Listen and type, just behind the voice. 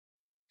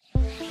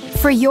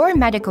For your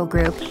medical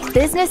group,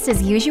 business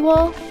as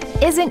usual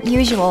isn't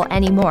usual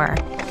anymore.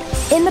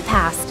 In the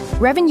past,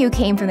 revenue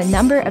came from the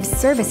number of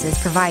services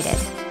provided.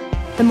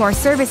 The more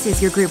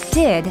services your group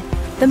did,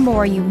 the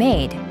more you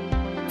made.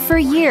 For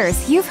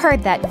years, you've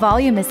heard that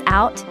volume is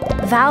out,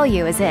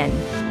 value is in.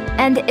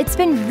 And it's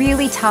been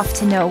really tough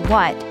to know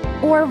what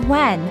or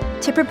when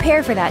to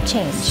prepare for that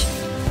change.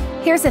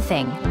 Here's the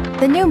thing.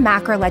 The new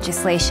MACRA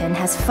legislation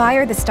has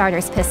fired the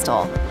starter's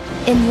pistol.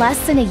 In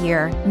less than a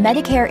year,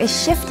 Medicare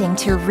is shifting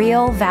to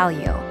real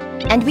value.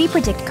 And we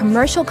predict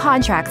commercial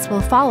contracts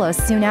will follow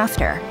soon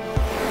after.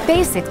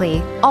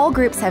 Basically, all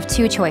groups have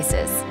two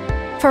choices.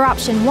 For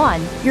option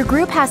 1, your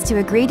group has to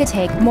agree to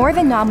take more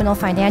than nominal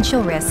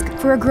financial risk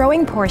for a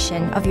growing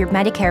portion of your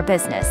Medicare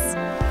business.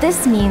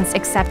 This means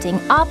accepting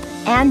up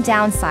and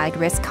downside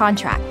risk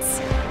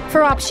contracts.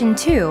 For option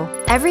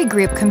 2, every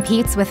group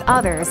competes with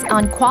others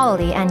on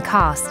quality and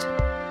cost.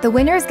 The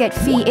winners get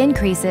fee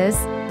increases,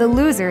 the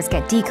losers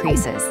get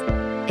decreases.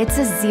 It's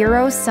a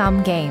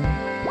zero-sum game.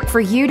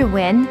 For you to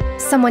win,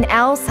 someone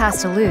else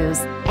has to lose,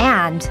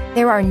 and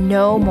there are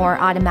no more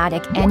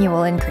automatic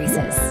annual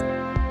increases.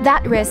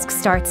 That risk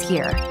starts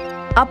here,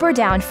 up or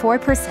down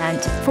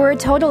 4% for a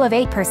total of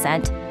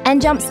 8%,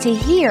 and jumps to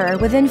here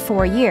within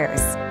 4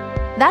 years.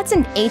 That's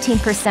an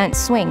 18%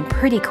 swing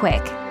pretty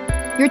quick.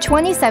 Your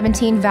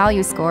 2017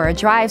 value score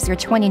drives your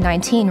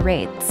 2019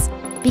 rates.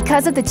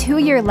 Because of the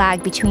 2-year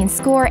lag between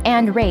score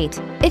and rate,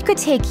 it could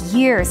take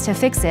years to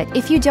fix it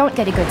if you don't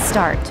get a good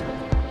start.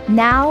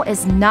 Now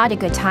is not a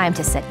good time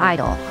to sit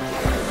idle.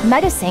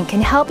 MediSync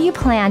can help you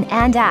plan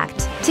and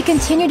act to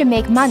continue to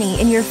make money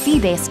in your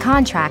fee-based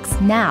contracts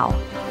now,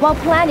 while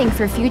planning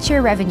for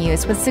future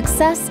revenues with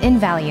success in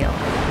value.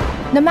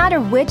 No matter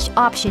which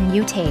option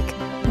you take,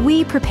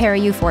 we prepare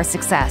you for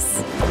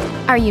success.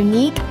 Our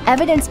unique,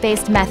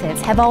 evidence-based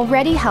methods have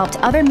already helped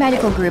other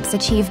medical groups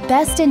achieve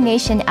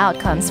best-in-nation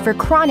outcomes for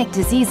chronic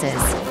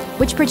diseases,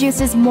 which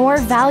produces more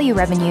value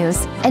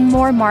revenues and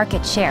more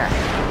market share.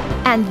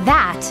 And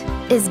that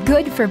is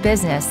good for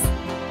business.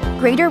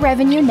 Greater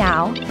revenue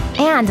now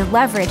and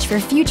leverage for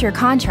future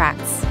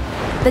contracts.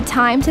 The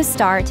time to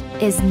start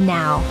is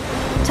now.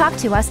 Talk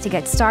to us to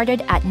get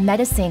started at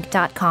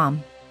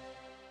MediSync.com.